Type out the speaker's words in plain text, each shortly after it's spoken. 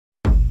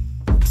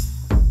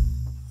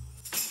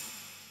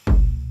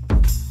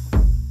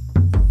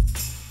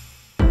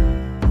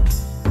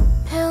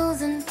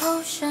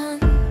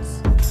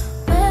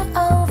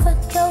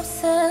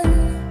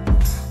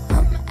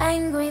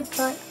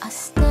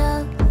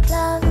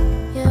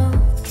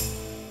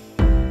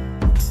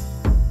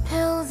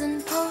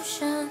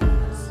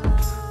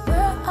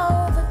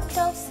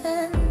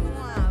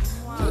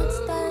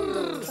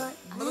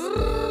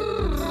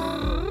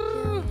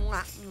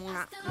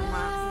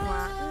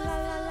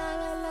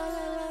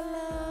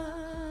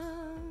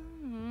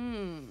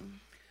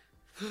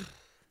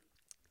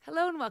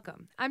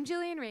welcome. I'm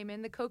Jillian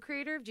Raymond, the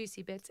co-creator of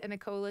Juicy Bits and a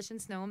Coalition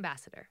Snow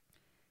ambassador.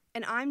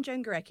 And I'm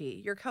Jen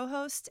Gurecki, your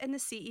co-host and the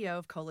CEO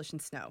of Coalition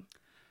Snow.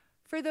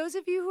 For those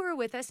of you who are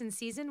with us in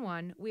Season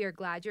 1, we are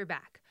glad you're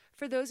back.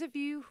 For those of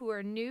you who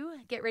are new,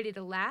 get ready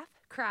to laugh,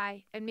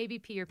 cry, and maybe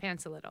pee your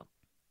pants a little.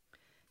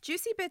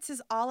 Juicy Bits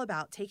is all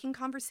about taking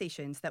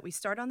conversations that we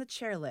start on the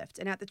chairlift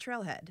and at the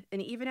trailhead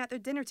and even at the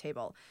dinner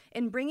table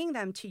and bringing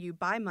them to you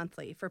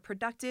bi-monthly for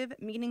productive,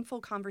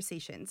 meaningful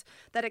conversations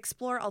that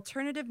explore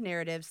alternative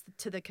narratives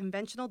to the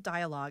conventional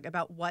dialogue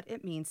about what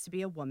it means to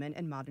be a woman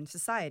in modern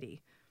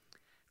society.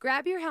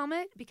 Grab your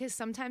helmet because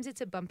sometimes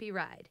it's a bumpy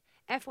ride.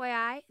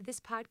 FYI,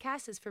 this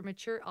podcast is for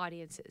mature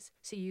audiences,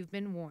 so you've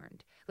been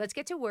warned. Let's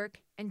get to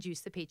work and juice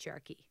the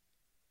patriarchy.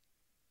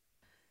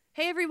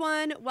 Hey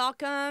everyone,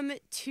 welcome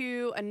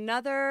to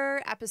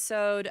another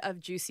episode of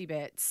Juicy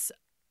Bits.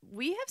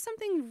 We have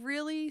something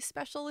really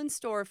special in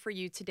store for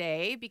you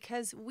today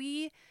because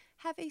we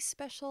have a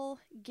special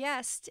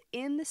guest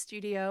in the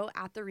studio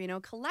at the Reno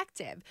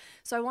Collective.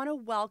 So I want to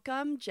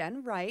welcome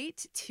Jen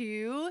Wright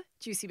to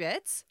Juicy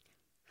Bits.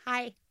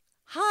 Hi.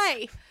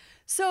 Hi.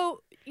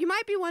 So you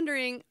might be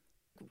wondering,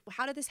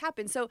 how did this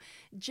happen? So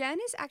Jen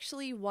is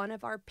actually one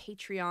of our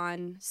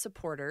Patreon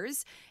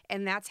supporters,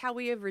 and that's how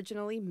we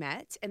originally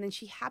met. And then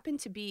she happened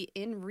to be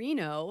in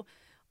Reno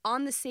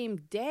on the same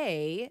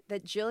day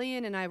that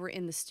Jillian and I were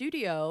in the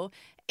studio.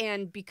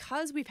 And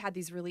because we've had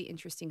these really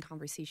interesting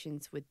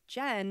conversations with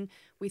Jen,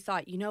 we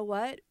thought, you know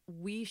what?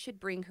 We should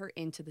bring her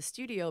into the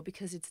studio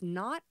because it's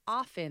not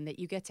often that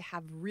you get to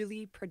have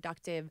really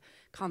productive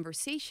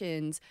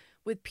conversations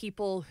with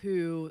people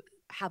who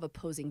have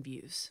opposing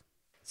views.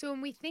 So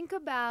when we think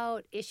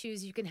about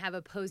issues you can have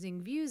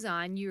opposing views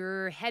on,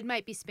 your head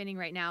might be spinning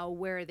right now,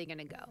 where are they going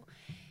to go?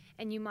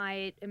 And you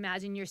might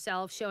imagine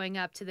yourself showing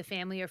up to the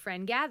family or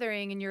friend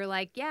gathering and you're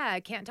like, yeah,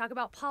 can't talk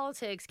about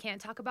politics,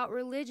 can't talk about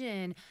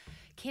religion,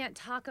 can't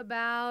talk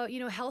about,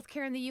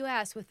 healthcare in the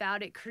US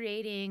without it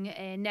creating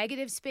a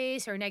negative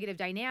space or a negative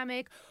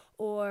dynamic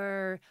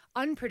or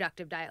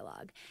unproductive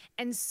dialogue.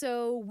 And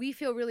so we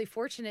feel really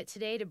fortunate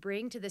today to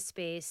bring to this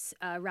space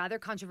a rather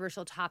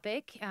controversial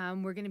topic.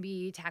 We're going to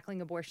be tackling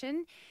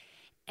abortion.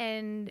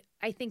 And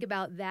I think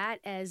about that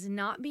as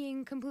not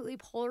being completely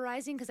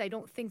polarizing because I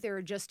don't think there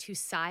are just two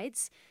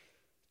sides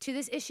to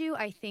this issue.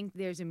 I think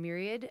there's a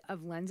myriad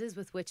of lenses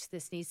with which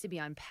this needs to be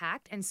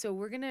unpacked. And so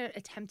we're going to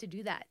attempt to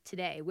do that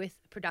today with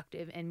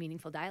productive and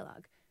meaningful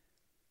dialogue.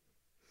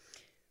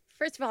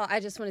 First of all,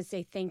 I just want to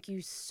say thank you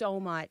so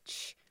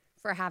much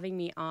for having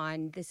me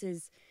on. This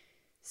is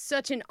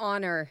such an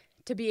honor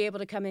to be able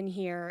to come in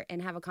here and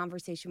have a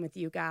conversation with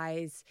you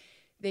guys,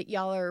 that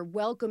y'all are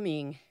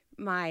welcoming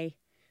my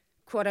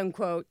quote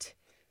unquote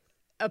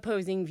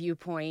opposing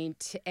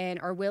viewpoint and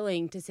are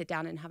willing to sit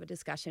down and have a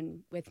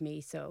discussion with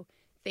me. So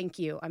thank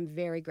you. I'm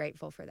very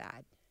grateful for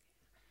that.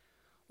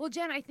 Well,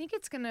 Jen, I think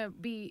it's going to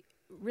be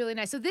really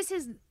nice. So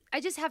I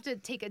just have to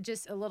take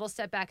just a little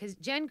step back because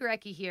Jen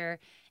Gurecki here,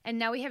 and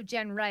now we have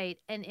Jen Wright.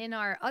 And in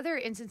our other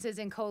instances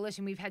in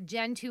Coalition, we've had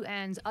Jen 2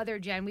 N's, other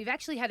Jen. We've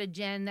actually had a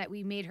Jen that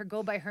we made her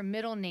go by her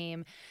middle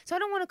name. So I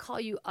don't want to call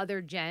you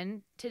other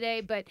Jen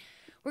today, but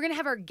we're going to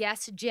have our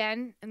guest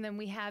Jen, and then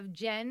we have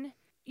Jen.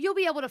 You'll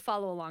be able to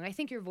follow along. I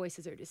think your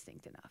voices are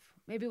distinct enough.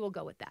 Maybe we'll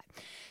go with that.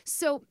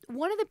 So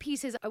one of the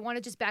pieces, I want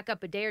to just back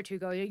up a day or two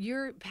ago.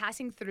 You're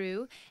passing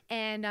through,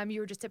 and you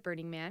were just at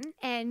Burning Man.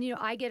 And,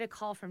 I get a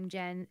call from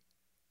Jen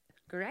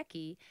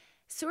Gurecki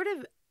sort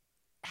of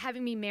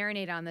having me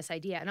marinate on this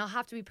idea. And I'll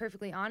have to be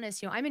perfectly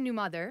honest, I'm a new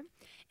mother.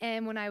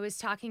 And when I was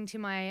talking to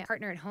my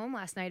partner at home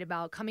last night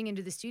about coming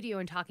into the studio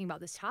and talking about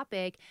this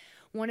topic,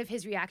 one of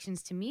his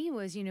reactions to me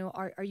was,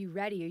 are you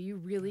ready? Are you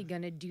really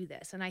going to do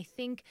this? And I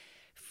think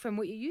from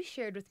what you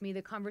shared with me,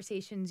 the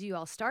conversations you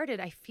all started,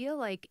 I feel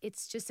like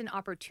it's just an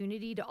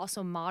opportunity to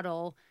also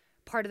model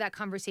part of that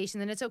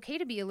conversation. And it's okay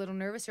to be a little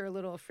nervous or a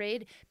little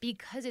afraid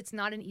because it's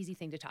not an easy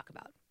thing to talk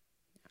about.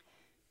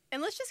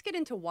 And let's just get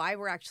into why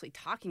we're actually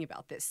talking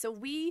about this. So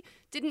we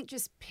didn't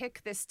just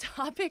pick this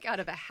topic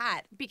out of a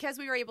hat. Because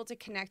we were able to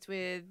connect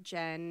with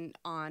Jen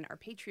on our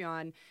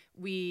Patreon,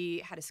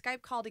 we had a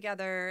Skype call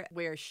together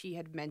where she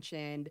had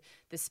mentioned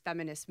this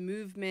feminist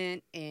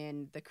movement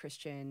in the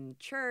Christian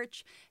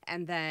church.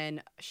 And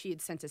then she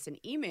had sent us an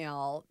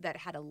email that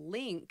had a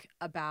link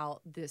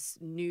about this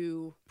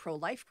new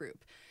pro-life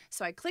group.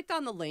 So I clicked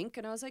on the link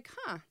and I was like,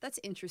 that's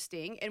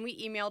interesting. And we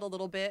emailed a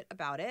little bit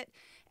about it.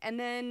 And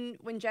then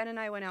when Jen and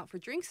I went out for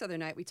drinks the other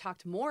night, we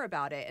talked more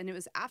about it. And it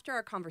was after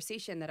our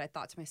conversation that I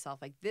thought to myself,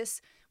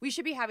 we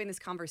should be having this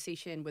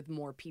conversation with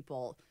more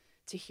people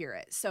to hear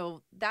it.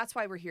 So that's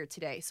why we're here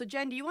today. So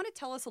Jen, do you want to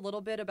tell us a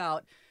little bit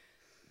about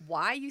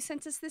why you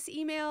sent us this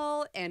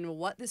email and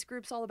what this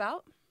group's all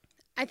about?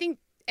 I think,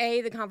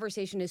 the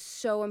conversation is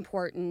so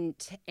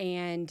important.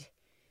 And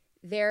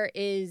there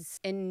is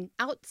an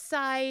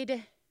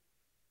outside,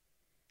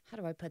 how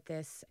do I put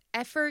this,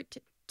 effort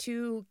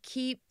to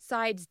keep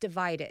sides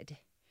divided.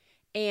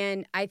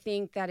 And I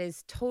think that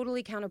is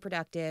totally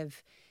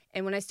counterproductive.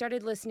 And when I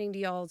started listening to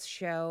y'all's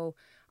show,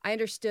 I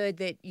understood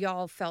that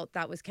y'all felt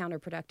that was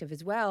counterproductive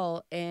as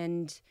well.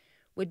 And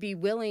would be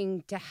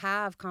willing to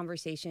have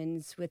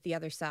conversations with the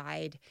other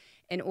side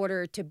in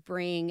order to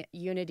bring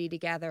unity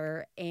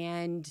together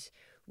and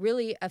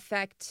really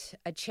affect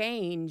a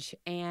change.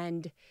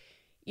 And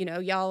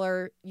y'all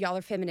are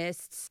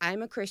feminists.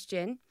 I'm a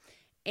Christian,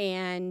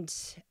 and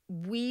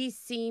we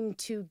seem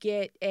to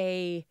get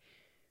a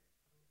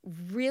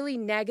really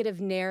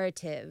negative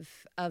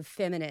narrative of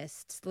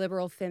feminists,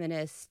 liberal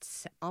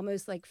feminists,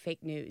 almost like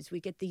fake news. We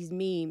get these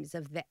memes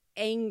of the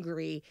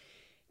angry,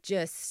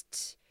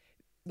 just,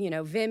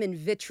 vim and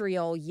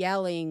vitriol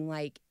yelling,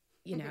 like,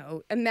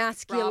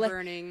 emasculate. Bra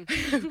burning.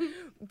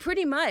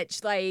 Pretty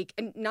much, like,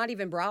 not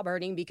even bra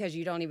burning because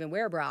you don't even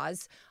wear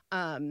bras.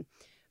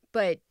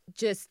 But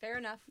just. Fair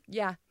enough.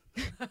 Yeah.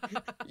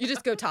 You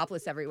just go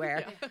topless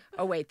everywhere. Yeah.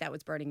 Oh, wait, that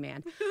was Burning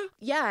Man.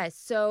 Yeah,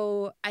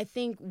 so I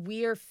think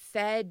we're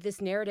fed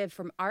this narrative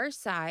from our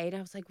side. I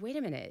was like, wait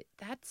a minute,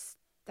 that's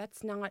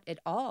not at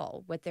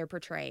all what they're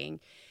portraying.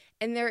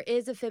 And there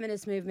is a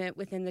feminist movement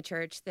within the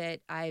church that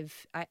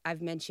I've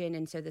mentioned,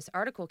 and so this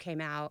article came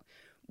out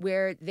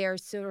where they're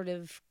sort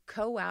of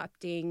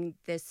co-opting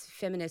this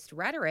feminist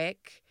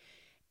rhetoric.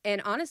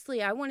 And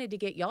honestly, I wanted to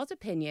get y'all's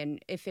opinion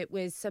if it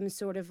was some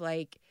sort of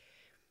like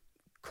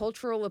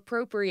cultural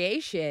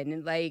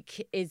appropriation.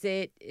 Like, is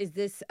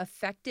this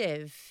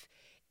effective,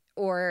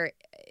 or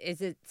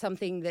is it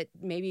something that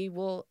maybe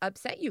will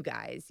upset you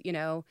guys?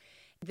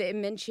 They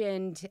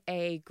mentioned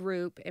a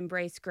group,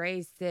 Embrace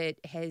Grace, that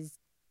has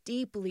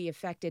deeply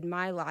affected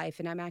my life,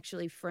 and I'm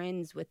actually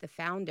friends with the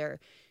founder.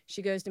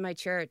 She goes to my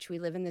church. We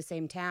live in the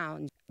same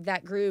town.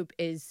 That group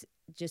is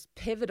just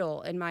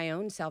pivotal in my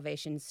own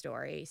salvation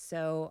story.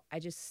 So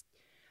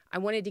I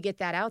wanted to get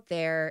that out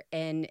there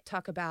and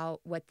talk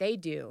about what they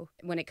do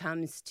when it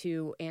comes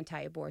to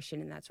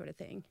anti-abortion and that sort of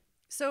thing.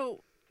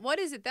 So what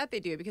is it that they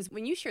do? Because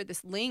when you shared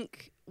this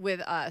link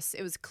with us,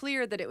 it was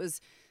clear that it was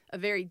a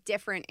very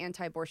different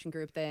anti-abortion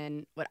group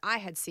than what I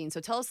had seen.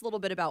 So tell us a little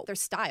bit about their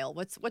style.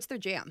 What's their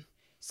jam?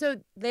 So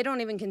they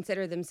don't even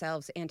consider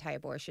themselves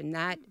anti-abortion.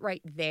 That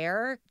right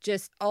there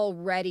just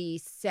already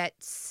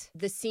sets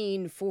the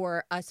scene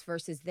for us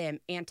versus them,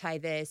 anti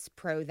this,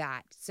 pro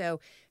that.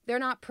 So they're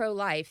not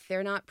pro-life,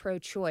 they're not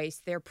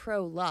pro-choice, they're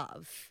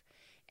pro-love.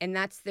 And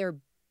that's their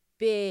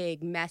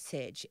big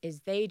message,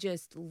 is they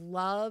just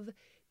love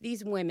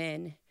these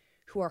women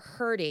who are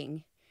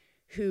hurting,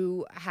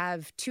 who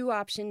have two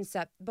options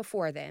up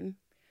before them,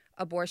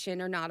 abortion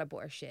or not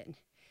abortion.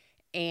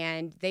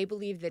 And they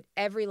believe that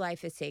every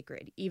life is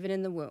sacred, even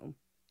in the womb.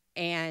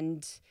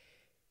 And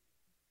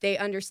they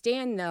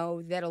understand,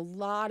 though, that a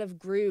lot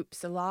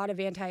of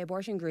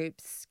anti-abortion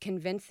groups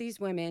convince these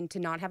women to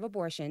not have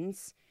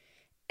abortions,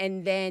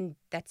 and then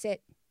that's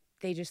it.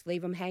 They just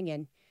leave them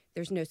hanging.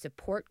 There's no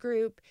support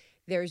group.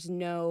 There's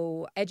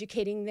no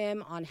educating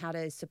them on how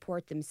to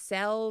support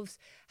themselves,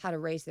 how to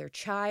raise their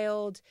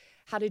child,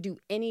 how to do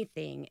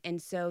anything. And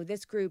so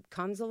this group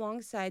comes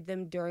alongside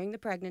them during the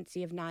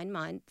pregnancy of 9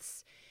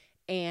 months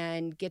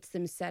and gets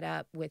them set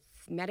up with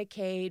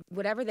Medicaid,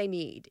 whatever they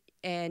need.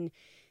 And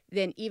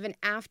then even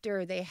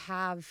after they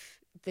have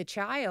the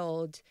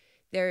child,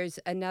 there's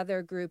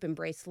another group,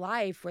 Embrace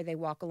Life, where they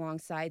walk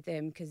alongside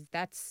them, because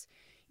that's,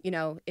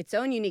 its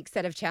own unique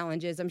set of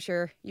challenges. I'm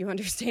sure you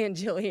understand,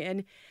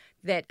 Jillian,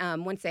 that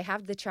once they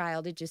have the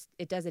child,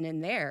 it doesn't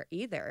end there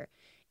either.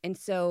 And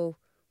so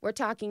we're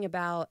talking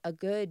about a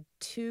good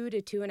 2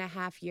 to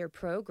 2.5 year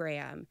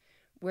program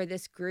where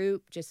this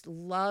group just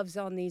loves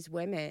on these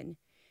women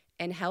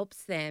and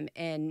helps them.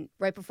 And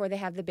right before they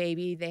have the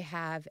baby, they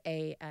have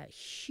a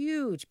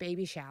huge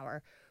baby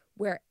shower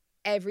where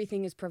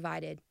everything is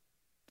provided.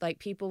 Like,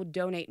 people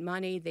donate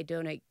money, they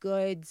donate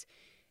goods.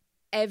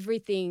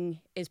 Everything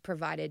is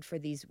provided for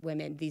these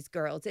women, these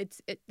girls.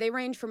 They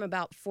range from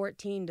about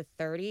 14 to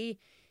 30,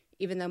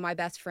 even though my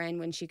best friend,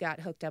 when she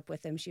got hooked up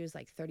with them, she was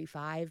like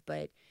 35,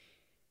 but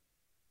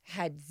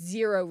had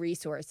zero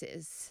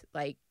resources.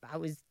 Like, I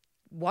was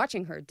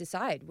watching her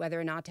decide whether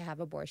or not to have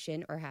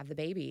abortion or have the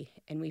baby.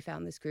 And we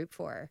found this group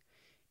for her,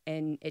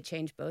 and it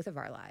changed both of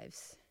our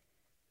lives.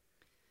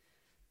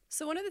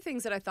 So one of the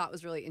things that I thought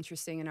was really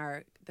interesting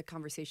in the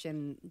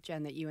conversation,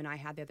 Jen, that you and I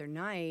had the other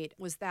night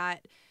was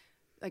that,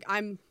 like,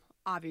 I'm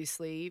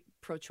obviously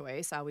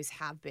pro-choice. I always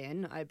have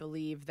been. I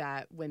believe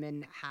that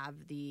women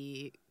have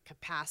the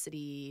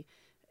capacity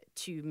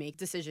to make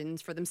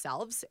decisions for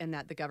themselves, and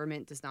that the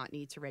government does not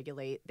need to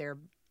regulate their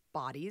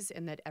bodies,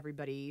 and that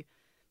everybody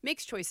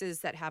makes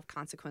choices that have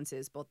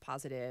consequences, both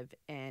positive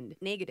and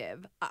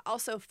negative. I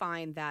also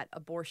find that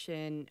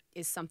abortion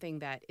is something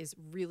that is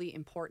really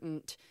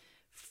important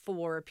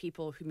for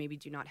people who maybe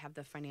do not have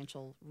the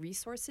financial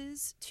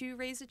resources to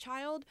raise a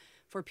child,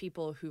 for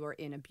people who are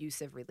in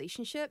abusive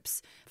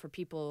relationships, for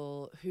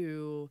people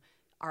who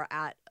are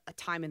at a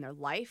time in their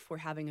life where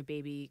having a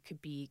baby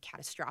could be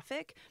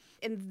catastrophic.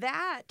 And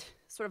that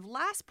sort of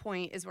last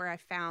point is where I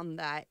found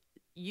that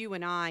you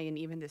and I, and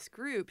even this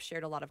group,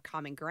 shared a lot of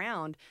common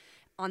ground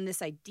on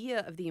this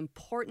idea of the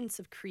importance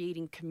of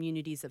creating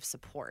communities of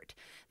support,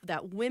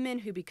 that women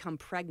who become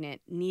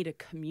pregnant need a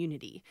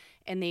community,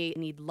 and they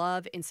need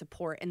love and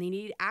support, and they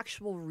need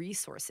actual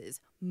resources,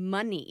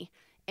 money,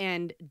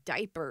 and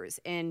diapers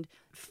and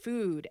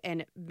food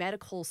and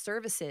medical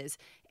services.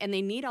 And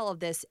they need all of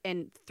this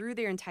and through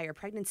their entire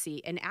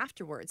pregnancy and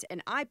afterwards.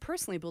 And I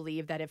personally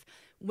believe that if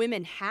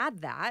women had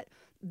that,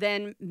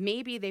 then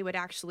maybe they would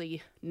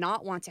actually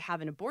not want to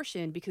have an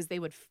abortion because they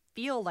would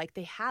feel like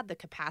they had the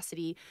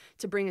capacity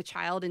to bring a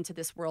child into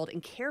this world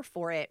and care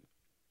for it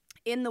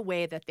in the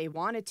way that they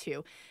wanted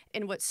to.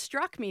 And what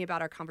struck me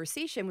about our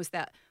conversation was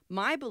that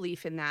my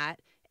belief in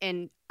that,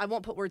 and I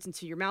won't put words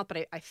into your mouth,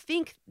 but I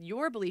think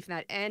your belief in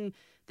that and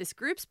this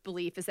group's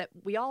belief is that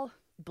we all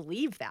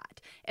believe that.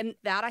 And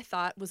that I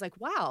thought was like,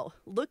 wow,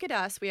 look at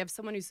us. We have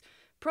someone who's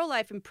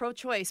pro-life and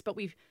pro-choice, but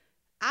we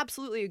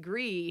absolutely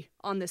agree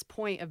on this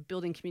point of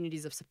building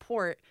communities of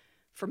support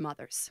for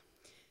mothers.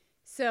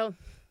 So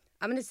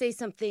I'm going to say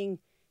something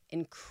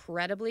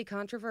incredibly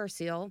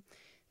controversial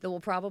that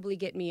will probably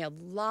get me a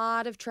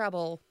lot of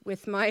trouble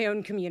with my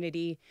own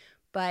community,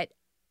 but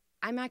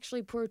I'm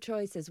actually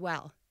pro-choice as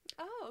well.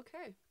 Oh,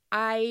 okay.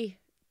 I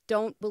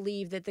don't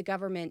believe that the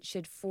government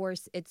should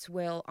force its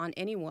will on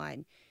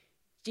anyone.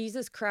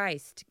 Jesus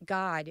Christ,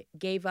 God,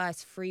 gave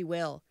us free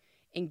will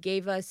and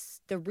gave us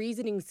the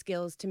reasoning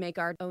skills to make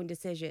our own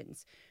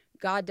decisions.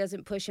 God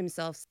doesn't push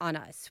himself on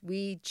us.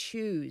 We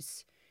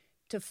choose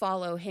to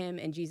follow him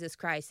and Jesus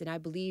Christ, and I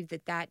believe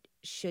that that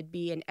should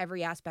be in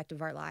every aspect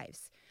of our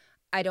lives.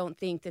 I don't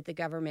think that the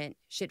government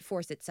should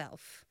force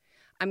itself.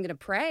 I'm going to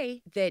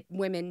pray that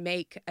women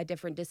make a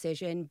different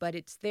decision, but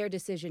it's their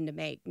decision to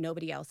make,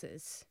 nobody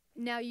else's.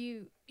 Now,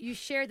 you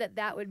shared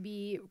that would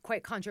be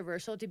quite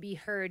controversial to be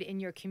heard in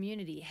your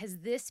community. Has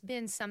this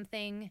been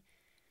something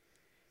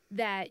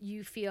that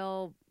you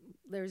feel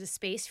there's a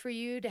space for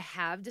you to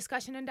have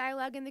discussion and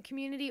dialogue in the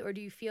community, or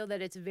do you feel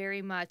that it's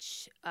very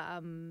much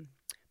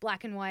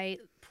black and white,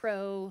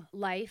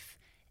 pro-life,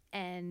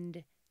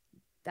 and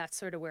that's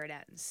sort of where it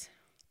ends?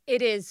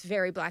 It is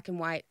very black and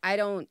white. I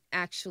don't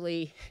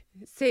actually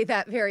say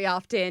that very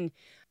often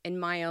in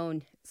my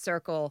own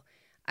circle.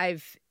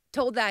 I've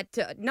told that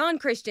to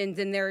non-Christians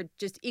and they're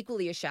just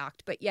equally as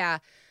shocked. But yeah,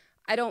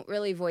 I don't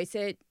really voice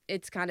it.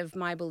 It's kind of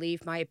my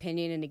belief, my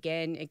opinion. And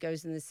again, it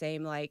goes in the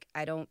same, like,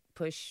 I don't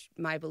push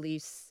my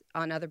beliefs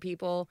on other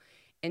people.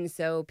 And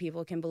so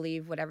people can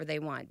believe whatever they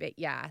want. But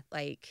yeah,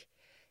 like,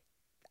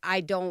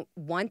 I don't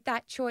want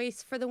that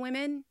choice for the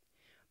women,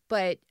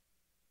 but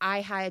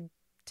I had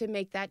to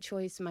make that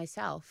choice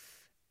myself.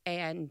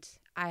 And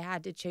I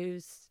had to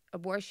choose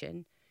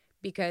abortion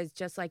because,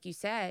 just like you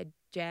said,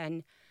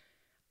 Jen,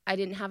 I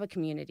didn't have a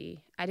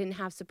community. I didn't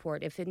have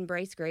support. If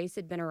Embrace Grace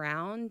had been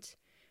around,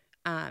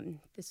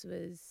 this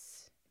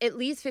was at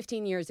least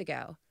 15 years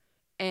ago,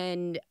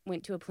 and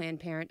went to a Planned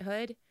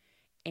Parenthood,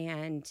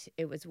 and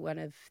it was one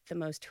of the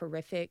most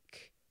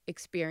horrific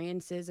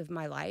experiences of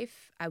my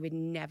life. I would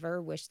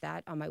never wish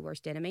that on my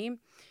worst enemy.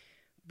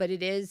 But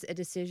it is a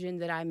decision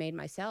that I made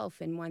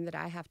myself and one that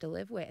I have to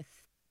live with.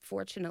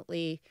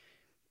 Fortunately,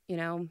 you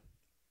know,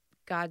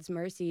 God's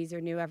mercies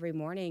are new every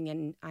morning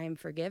and I am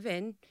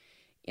forgiven,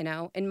 you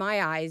know, in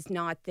my eyes,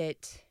 not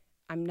that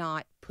I'm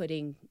not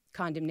putting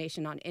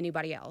condemnation on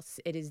anybody else.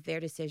 It is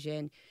their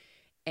decision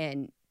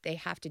and they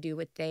have to do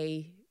what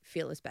they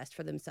feel is best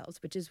for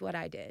themselves, which is what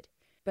I did.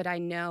 But I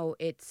know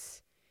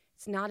it's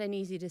not an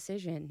easy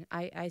decision.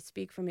 I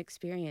speak from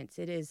experience.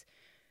 It is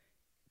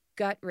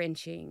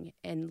gut-wrenching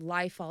and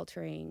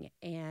life-altering,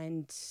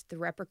 and the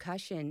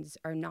repercussions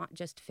are not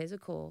just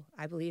physical.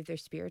 I believe they're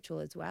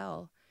spiritual as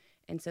well.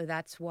 And so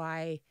that's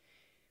why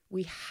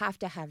we have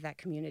to have that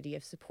community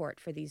of support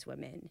for these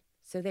women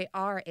so they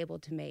are able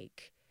to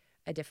make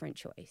a different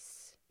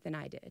choice than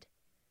I did.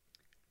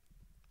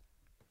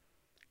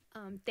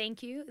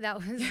 Thank you. That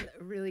was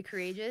really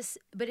courageous.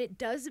 But it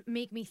does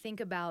make me think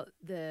about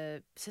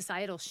the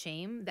societal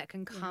shame that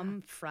can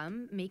come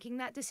from making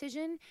that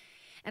decision.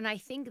 And I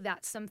think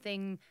that's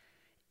something,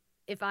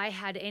 if I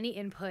had any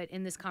input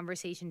in this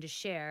conversation to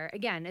share,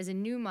 again, as a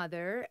new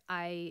mother,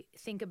 I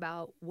think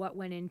about what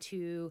went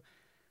into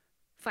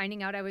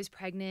finding out I was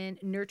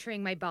pregnant,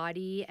 nurturing my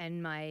body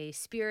and my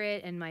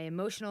spirit and my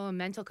emotional and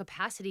mental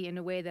capacity in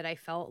a way that I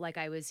felt like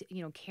I was,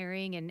 you know,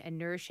 carrying and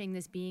nourishing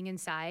this being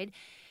inside.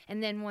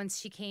 And then once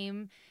she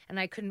came and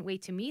I couldn't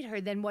wait to meet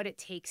her, then what it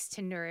takes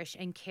to nourish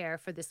and care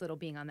for this little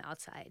being on the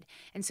outside.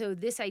 And so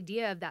this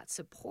idea of that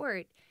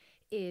support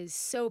is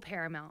so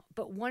paramount.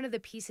 But one of the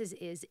pieces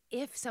is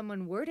if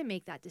someone were to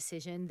make that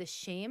decision, the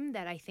shame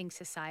that I think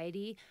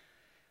society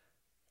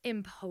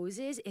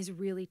imposes is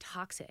really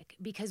toxic,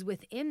 because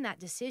within that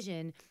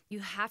decision, you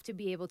have to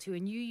be able to,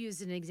 and you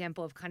used an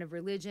example of kind of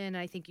religion.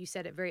 I think you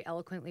said it very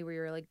eloquently where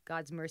you're like,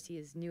 God's mercy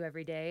is new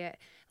every day. I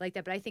like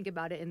that. But I think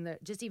about it in the,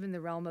 just even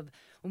the realm of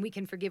when we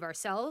can forgive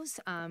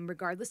ourselves,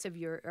 regardless of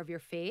your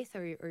faith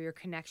or your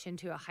connection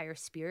to a higher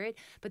spirit,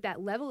 but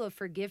that level of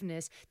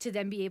forgiveness to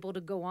then be able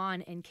to go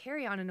on and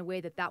carry on in a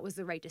way that that was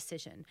the right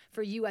decision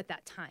for you at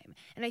that time.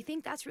 And I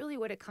think that's really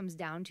what it comes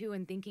down to,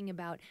 and thinking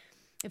about,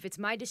 if it's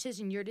my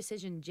decision, your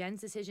decision, Jen's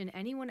decision,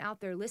 anyone out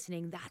there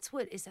listening, that's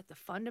what is at the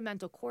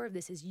fundamental core of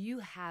this, is you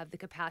have the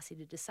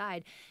capacity to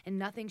decide, and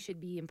nothing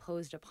should be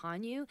imposed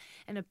upon you.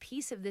 And a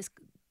piece of this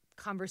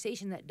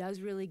conversation that does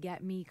really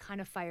get me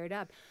kind of fired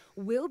up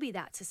will be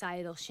that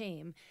societal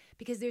shame,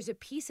 because there's a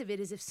piece of it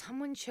is if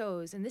someone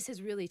chose, and this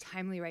is really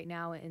timely right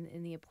now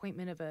in the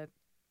appointment of a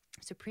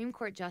Supreme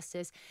Court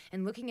justice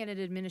and looking at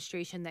an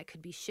administration that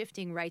could be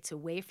shifting rights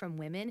away from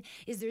women,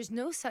 is there's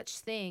no such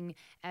thing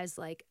as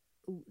like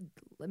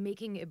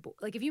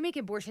if you make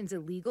abortions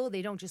illegal,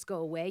 they don't just go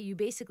away. You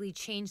basically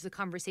change the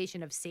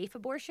conversation of safe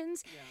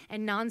abortions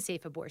and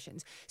non-safe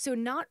abortions. So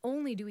not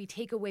only do we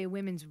take away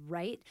women's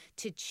right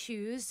to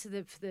choose,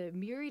 the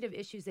myriad of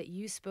issues that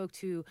you spoke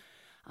to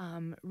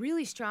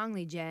really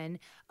strongly, Jen,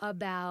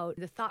 about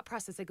the thought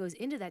process that goes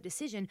into that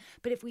decision.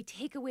 But if we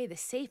take away the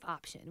safe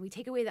option, we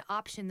take away the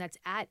option that's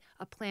at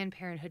a Planned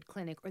Parenthood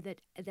clinic or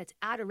that's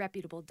at a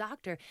reputable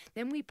doctor,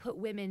 then we put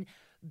women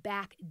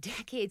back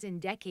decades and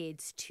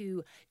decades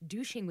to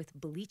douching with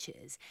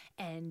bleaches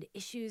and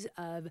issues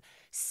of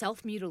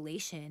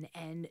self-mutilation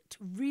and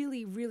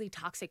really, really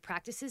toxic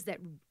practices that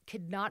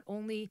could not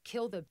only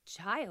kill the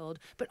child,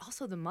 but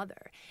also the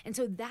mother. And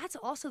so that's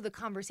also the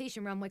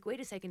conversation where I'm like, wait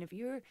a second,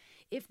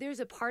 if there's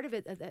a part of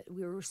it that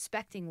we're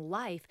respecting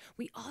life,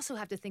 we also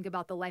have to think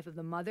about the life of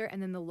the mother and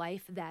then the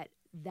life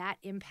that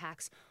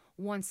impacts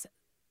once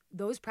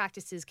those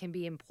practices can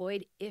be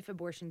employed if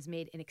abortion's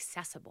made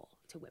inaccessible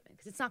to women,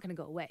 because it's not going to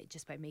go away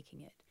just by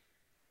making it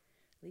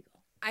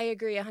legal. I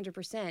agree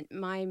 100%.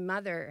 My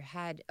mother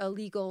had a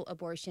legal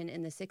abortion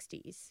in the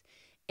 60s,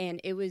 and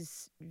it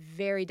was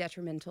very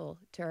detrimental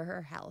to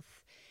her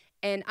health.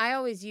 And I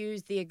always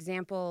use the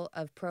example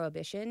of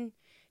prohibition.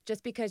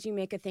 Just because you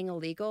make a thing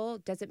illegal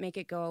doesn't make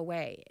it go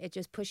away. It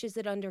just pushes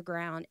it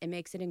underground and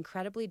makes it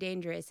incredibly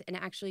dangerous and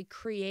actually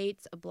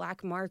creates a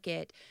black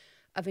market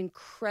of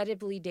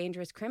incredibly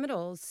dangerous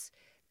criminals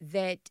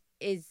that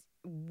is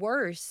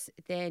worse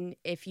than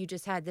if you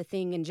just had the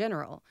thing in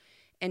general.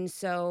 And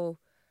so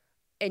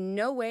in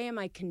no way am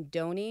I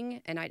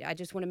condoning, and I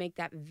just want to make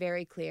that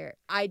very clear,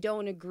 I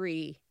don't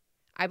agree.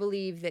 I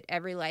believe that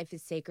every life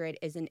is sacred,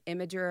 is an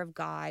imager of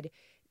God,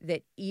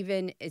 that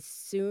even as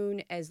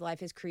soon as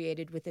life is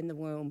created within the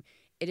womb,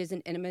 it is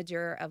an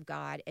imager of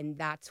God, and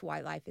that's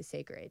why life is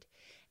sacred.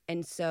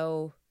 And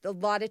so a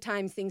lot of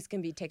times things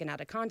can be taken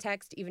out of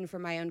context, even for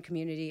my own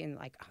community, and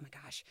like, oh my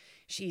gosh,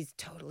 she's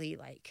totally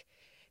like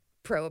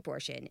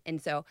pro-abortion. And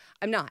so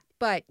I'm not,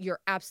 but you're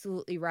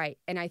absolutely right.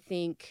 And I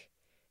think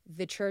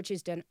the church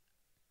has done,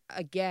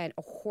 again,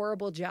 a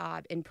horrible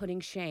job in putting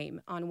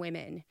shame on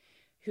women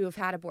who have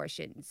had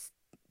abortions.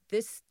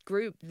 This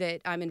group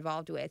that I'm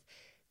involved with,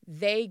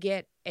 they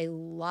get a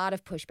lot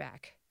of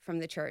pushback from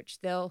the church.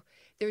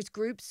 There's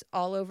groups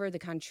all over the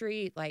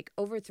country, like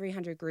over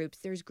 300 groups.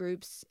 There's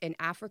groups in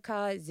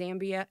Africa,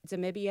 Zambia,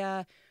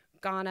 Namibia,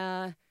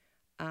 Ghana.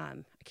 I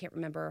can't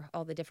remember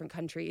all the different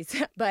countries.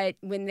 But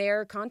when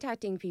they're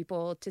contacting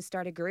people to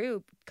start a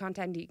group,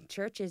 contacting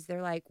churches,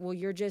 they're like, well,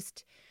 you're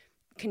just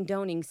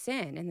condoning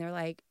sin. And they're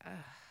like,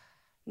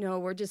 no,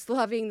 we're just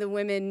loving the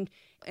women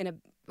in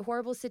a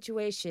horrible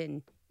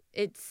situation.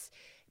 It's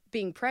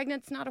being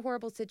pregnant's not a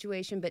horrible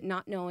situation, but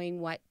not knowing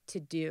what to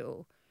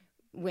do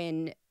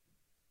when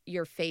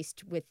you're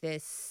faced with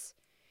this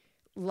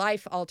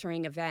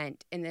life-altering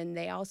event. And then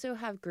they also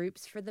have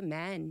groups for the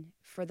men,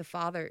 for the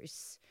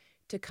fathers,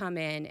 to come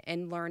in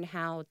and learn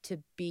how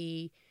to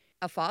be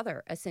a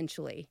father,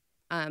 essentially,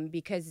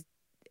 because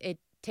it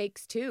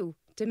takes two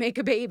to make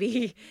a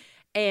baby.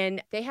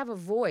 And they have a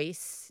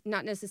voice,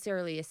 not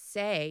necessarily a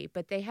say,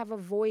 but they have a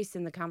voice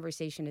in the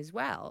conversation as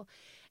well.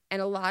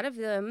 And a lot of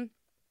them,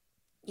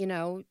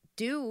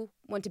 do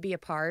want to be a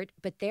part,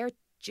 but they're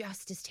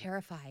just as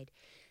terrified.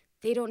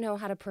 They don't know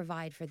how to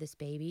provide for this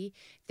baby.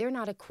 They're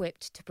not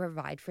equipped to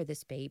provide for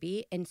this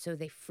baby. And so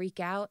they freak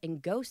out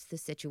and ghost the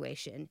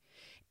situation.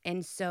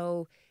 And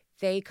so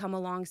they come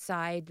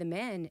alongside the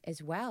men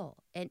as well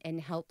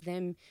and help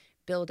them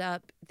build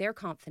up their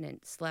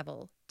confidence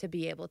level to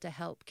be able to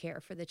help care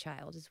for the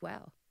child as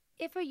well.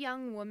 If a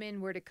young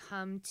woman were to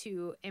come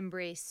to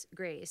embrace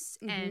grace,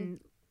 and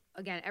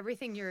again,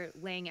 everything you're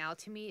laying out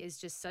to me is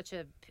just such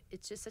a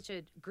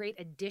great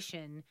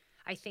addition,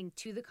 I think,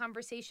 to the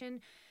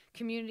conversation.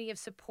 Community of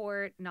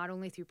support, not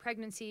only through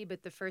pregnancy,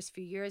 but the first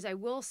few years. I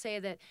will say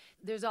that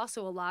there's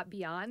also a lot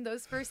beyond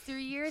those first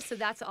 3 years. So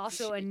that's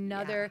also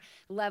another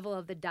level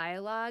of the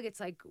dialogue. It's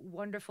like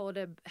wonderful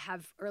to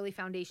have early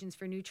foundations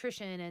for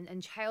nutrition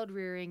and child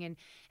rearing and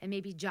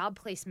maybe job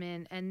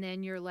placement. And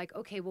then you're like,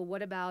 okay, well,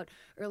 what about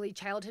early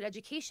childhood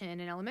education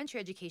and elementary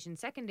education,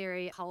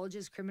 secondary? College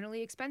is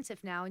criminally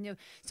expensive now. And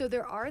so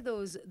there are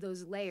those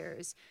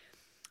layers.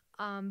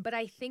 But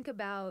I think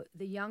about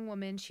the young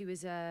woman. She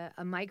was a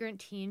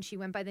migrant teen. She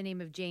went by the name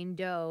of Jane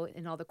Doe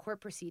in all the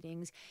court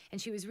proceedings. And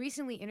she was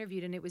recently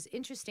interviewed. And it was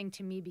interesting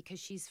to me because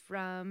she's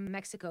from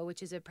Mexico,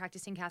 which is a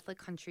practicing Catholic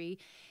country.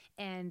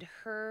 And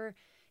her,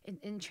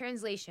 in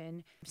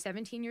translation,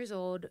 17 years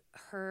old,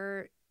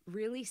 her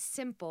really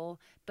simple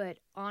but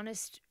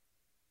honest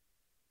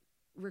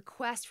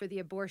request for the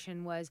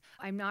abortion was,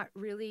 I'm not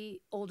really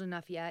old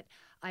enough yet.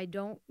 I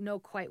don't know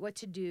quite what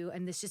to do,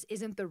 and this just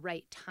isn't the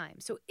right time.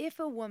 So if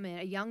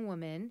a young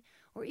woman,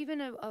 or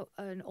even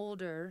an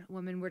older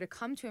woman were to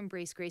come to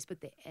Embrace Grace, but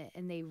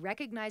they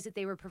recognized that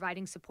they were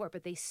providing support,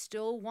 but they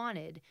still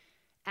wanted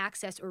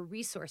access or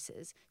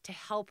resources to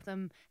help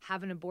them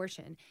have an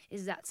abortion,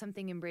 is that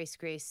something Embrace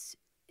Grace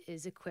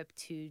is equipped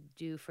to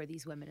do for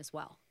these women as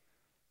well?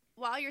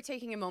 While you're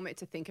taking a moment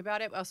to think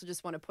about it, I also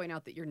just want to point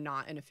out that you're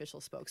not an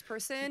official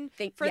spokesperson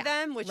for yeah,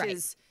 them, which right.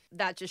 is,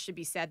 that just should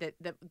be said,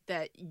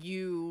 that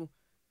you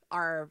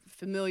are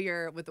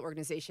familiar with the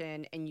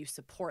organization and you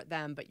support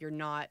them, but you're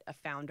not a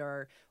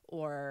founder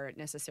or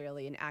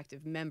necessarily an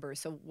active member.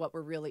 So what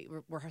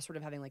we're sort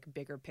of having like a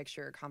bigger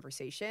picture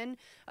conversation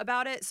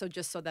about it. So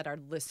just so that our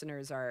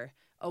listeners are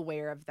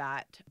aware of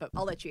that, but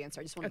I'll let you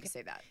answer. I just wanted to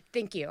say that.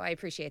 Thank you. I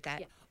appreciate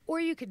that. Yeah. Or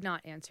you could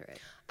not answer it.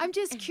 I'm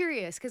just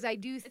curious because I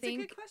do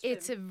think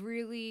it's a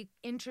really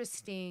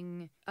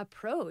interesting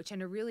approach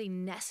and a really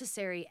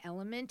necessary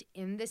element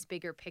in this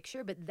bigger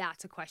picture, but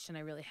that's a question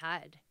I really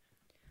had.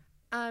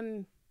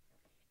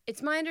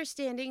 It's my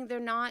understanding they're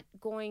not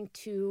going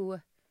to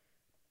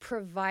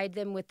provide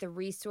them with the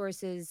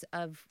resources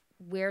of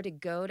where to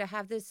go to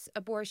have this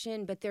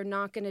abortion, but they're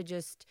not going to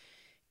just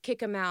kick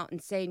them out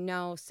and say,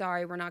 no,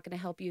 sorry, we're not going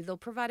to help you. They'll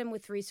provide them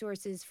with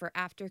resources for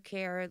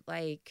aftercare,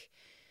 like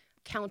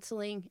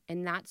counseling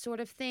and that sort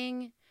of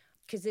thing,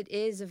 because it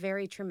is a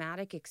very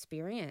traumatic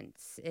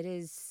experience. It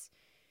is,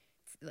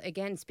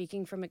 again,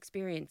 speaking from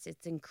experience,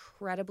 it's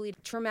incredibly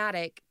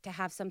traumatic to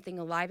have something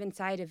alive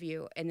inside of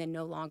you and then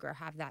no longer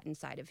have that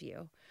inside of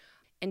you.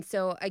 And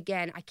so,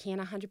 again, I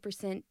can't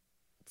 100%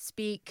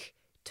 speak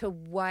to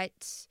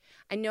what,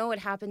 I know it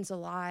happens a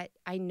lot.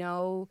 I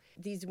know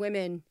these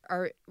women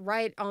are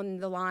right on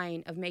the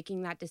line of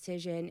making that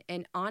decision.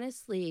 And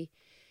honestly,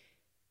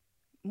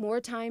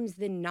 more times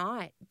than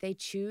not, they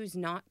choose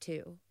not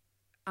to.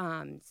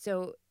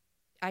 So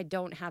I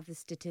don't have the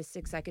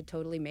statistics. I could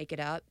totally make it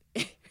up,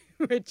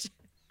 which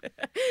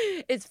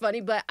is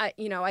funny, but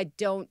I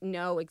don't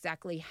know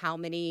exactly how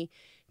many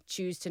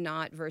choose to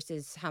not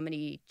versus how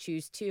many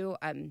choose to.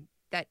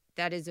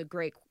 That is a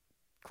great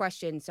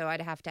question. So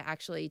I'd have to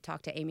actually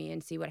talk to Amy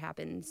and see what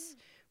happens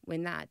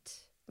when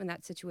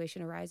that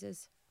situation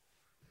arises.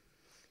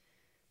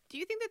 Do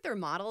you think that their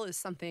model is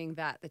something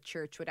that the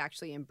church would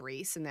actually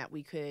embrace and that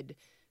we could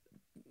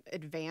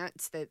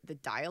advance the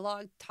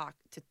dialogue,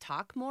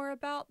 talk more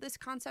about this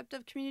concept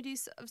of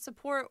communities of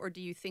support? Or do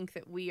you think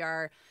that we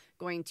are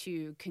going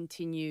to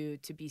continue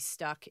to be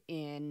stuck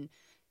in,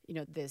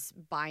 this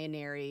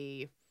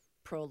binary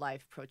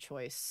pro-life,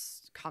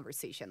 pro-choice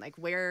conversation? Like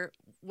where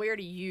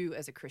do you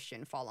as a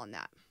Christian fall on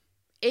that?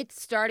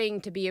 It's starting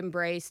to be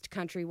embraced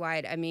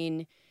countrywide. I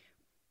mean,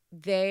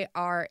 they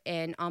are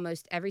in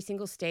almost every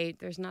single state.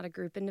 There's not a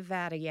group in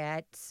Nevada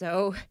yet,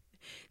 so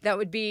that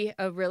would be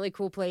a really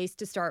cool place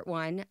to start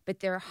one. But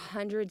there are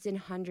hundreds and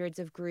hundreds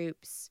of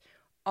groups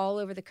all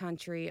over the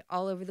country,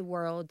 all over the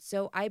world.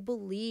 So I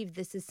believe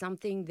this is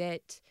something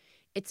that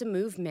it's a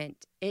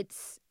movement.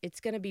 It's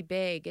going to be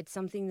big. It's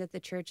something that the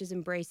church is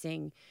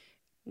embracing.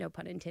 No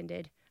pun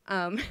intended.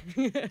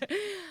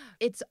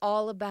 It's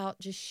all about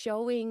just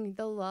showing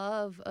the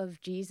love of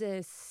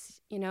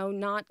Jesus,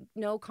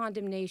 no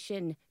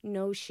condemnation,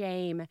 no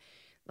shame,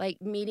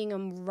 like meeting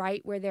them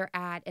right where they're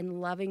at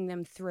and loving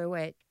them through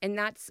it. And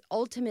that's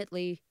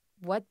ultimately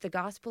what the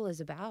gospel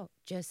is about.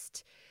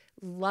 Just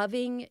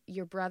loving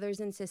your brothers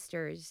and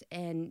sisters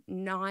and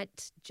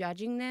not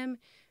judging them,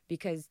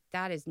 because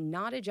that is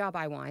not a job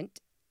I want.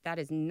 That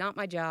is not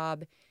my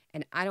job,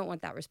 and I don't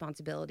want that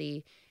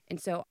responsibility. And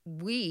so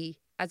we,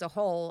 as a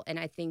whole, and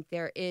I think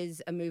there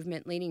is a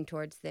movement leaning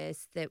towards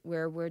this, that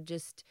where we're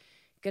just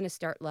going to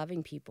start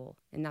loving people.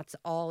 And that's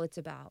all it's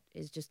about,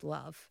 is just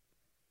love.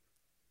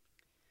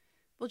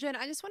 Well, Jen,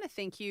 I just want to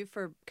thank you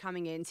for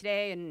coming in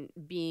today and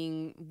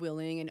being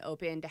willing and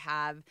open to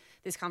have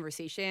this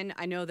conversation.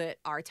 I know that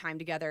our time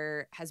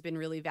together has been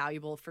really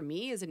valuable for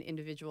me as an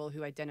individual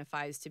who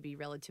identifies to be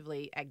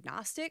relatively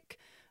agnostic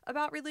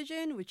about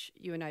religion, which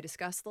you and I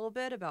discussed a little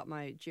bit about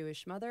my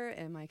Jewish mother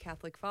and my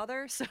Catholic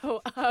father.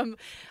 So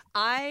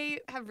I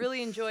have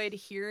really enjoyed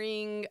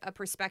hearing a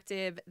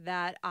perspective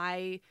that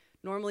I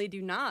normally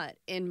do not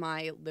in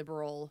my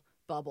liberal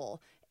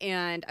bubble.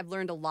 And I've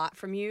learned a lot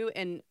from you.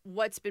 And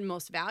what's been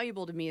most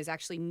valuable to me is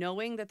actually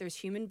knowing that there's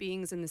human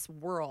beings in this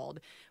world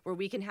where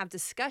we can have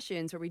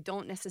discussions where we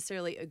don't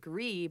necessarily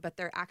agree, but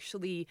they're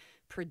actually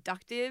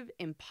productive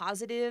and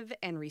positive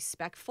and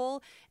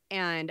respectful.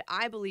 And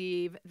I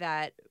believe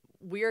that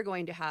we're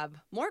going to have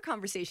more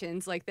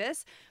conversations like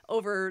this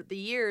over the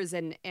years.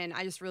 And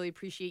I just really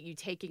appreciate you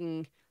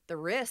taking the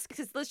risk,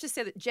 because let's just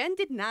say that Jen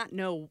did not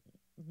know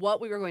what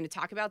we were going to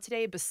talk about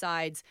today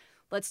besides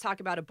let's talk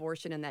about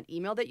abortion and that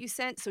email that you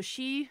sent. So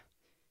she,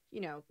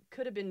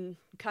 could have been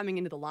coming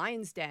into the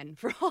lion's den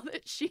for all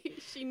that she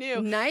knew.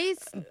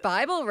 Nice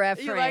Bible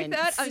reference. You like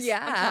that? I'm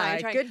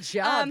trying. Good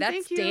job. That's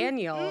thank you.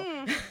 Daniel.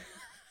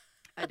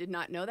 I did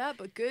not know that,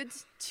 but good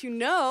to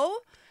know.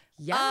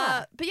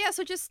 Yeah. But yeah,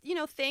 so just,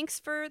 thanks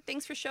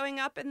for showing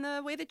up in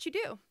the way that you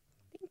do.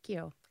 Thank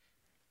you.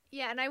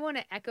 Yeah, and I want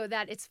to echo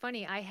that. It's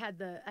funny. I had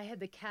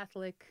the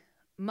Catholic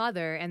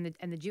mother and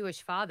the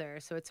Jewish father.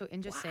 So it's so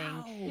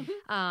interesting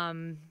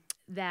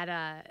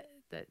that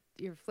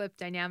your flip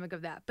dynamic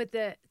of that. But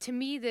to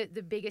me,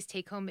 the biggest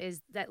take home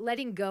is that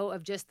letting go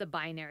of just the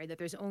binary, that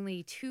there's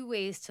only two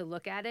ways to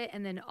look at it,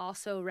 and then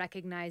also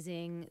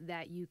recognizing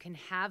that you can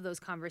have those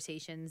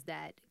conversations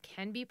that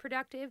can be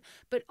productive,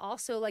 but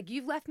also like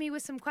you've left me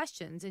with some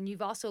questions, and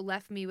you've also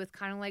left me with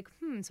kind of like,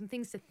 some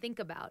things to think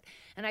about.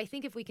 And I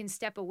think if we can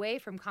step away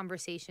from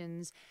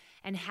conversations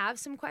and have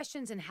some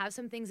questions and have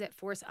some things that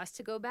force us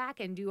to go back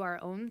and do our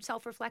own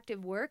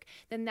self-reflective work,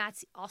 then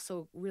that's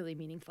also really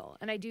meaningful.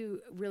 And I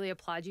do really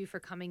applaud you for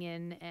coming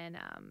in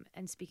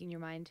and speaking your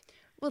mind.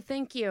 Well,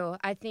 thank you.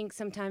 I think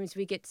sometimes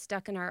we get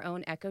stuck in our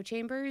own echo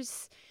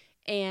chambers.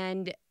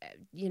 And,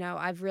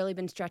 I've really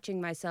been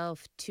stretching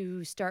myself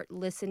to start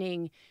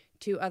listening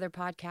to other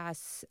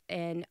podcasts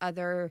and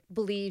other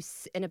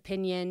beliefs and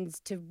opinions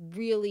to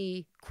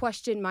really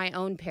question my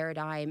own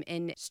paradigm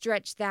and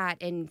stretch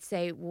that and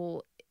say,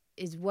 well,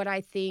 is what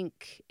I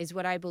think, is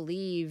what I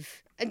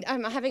believe. And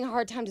I'm having a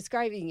hard time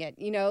describing it,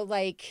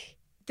 like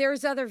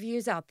there's other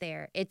views out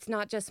there. It's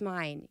not just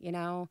mine,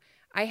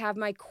 I have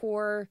my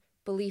core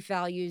belief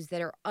values that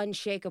are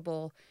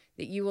unshakable,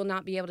 that you will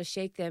not be able to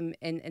shake them.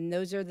 And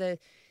those are the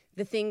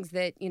things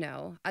that,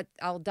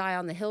 I'll die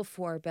on the hill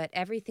for. But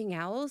everything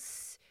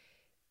else,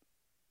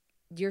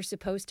 you're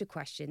supposed to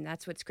question.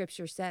 That's what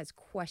scripture says.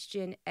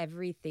 Question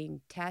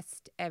everything,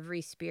 test every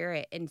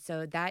spirit. And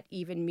so that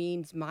even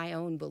means my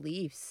own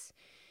beliefs.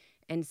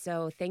 And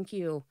so thank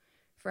you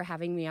for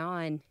having me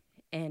on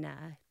and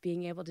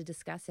being able to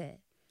discuss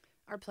it.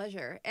 Our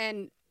pleasure.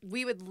 And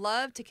we would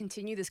love to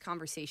continue this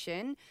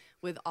conversation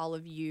with all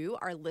of you,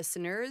 our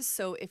listeners.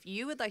 So if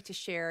you would like to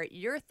share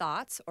your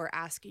thoughts or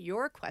ask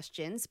your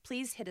questions,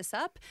 please hit us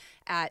up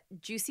at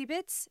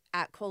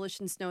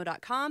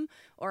juicybits@coalitionsnow.com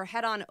or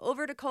head on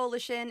over to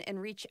Coalition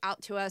and reach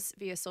out to us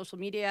via social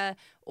media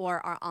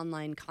or our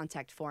online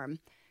contact form.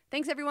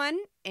 Thanks, everyone,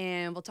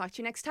 and we'll talk to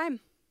you next time.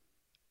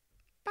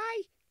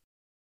 Bye.